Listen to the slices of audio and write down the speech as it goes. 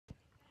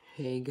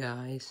Hey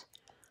guys,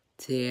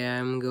 today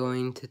I'm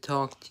going to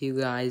talk to you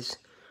guys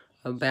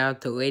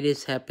about the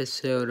latest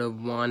episode of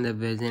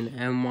WandaVision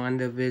and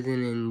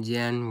WandaVision in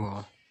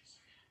general.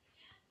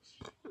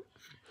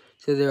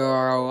 So there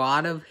are a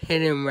lot of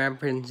hidden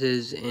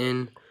references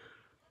in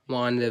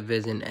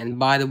WandaVision, and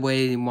by the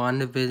way,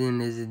 WandaVision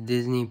is a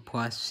Disney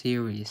Plus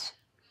series.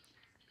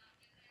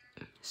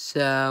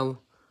 So,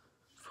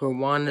 for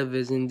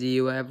WandaVision, do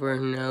you ever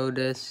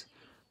notice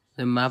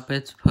the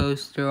Muppets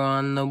poster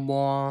on the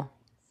wall?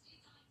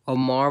 Well,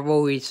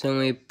 Marvel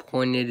recently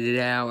pointed it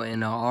out in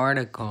an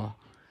article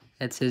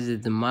that says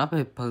that the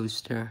Muppet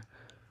poster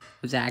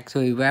was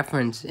actually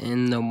referenced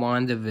in the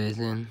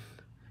WandaVision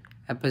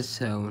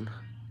episode.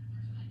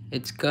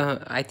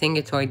 I think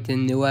it's like the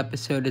new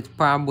episode. It's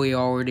probably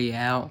already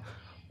out,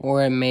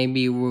 or it may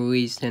be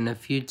released in a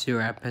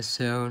future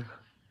episode.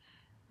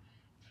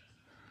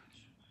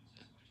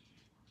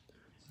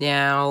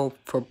 Now,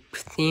 for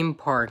theme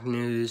park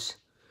news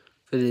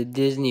for the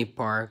Disney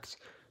parks.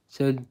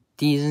 So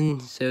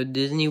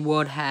Disney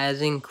World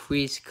has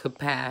increased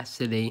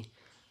capacity,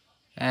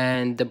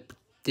 and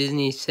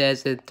Disney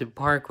says that the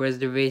park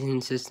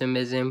reservation system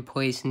is in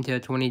place until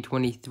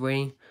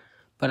 2023.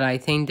 But I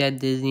think that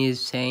Disney is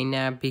saying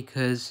that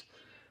because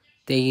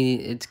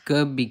it's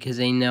good because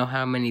they know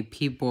how many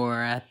people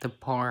are at the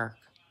park.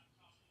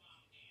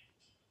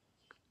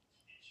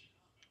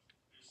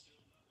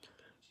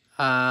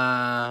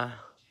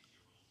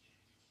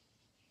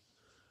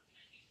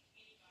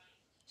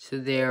 So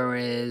there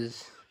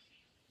is,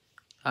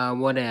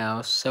 what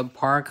else? So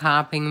park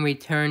hopping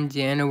returned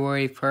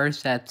January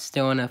 1st. That's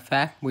still in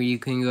effect, where you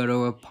can go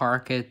to a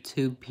park at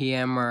 2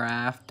 p.m. or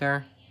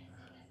after.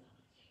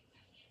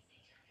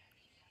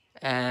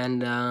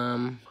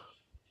 And,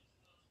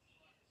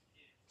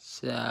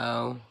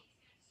 so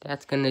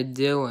that's gonna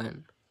do it.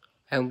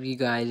 I hope you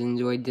guys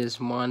enjoyed this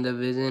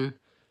WandaVision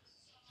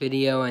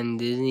video and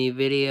Disney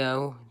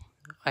video.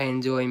 I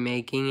enjoy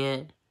making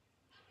it.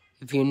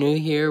 If you're new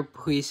here,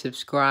 please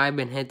subscribe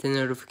and hit the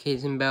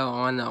notification bell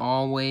on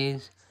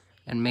always.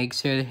 And make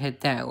sure to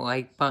hit that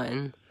like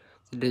button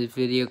so this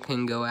video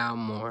can go out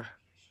more.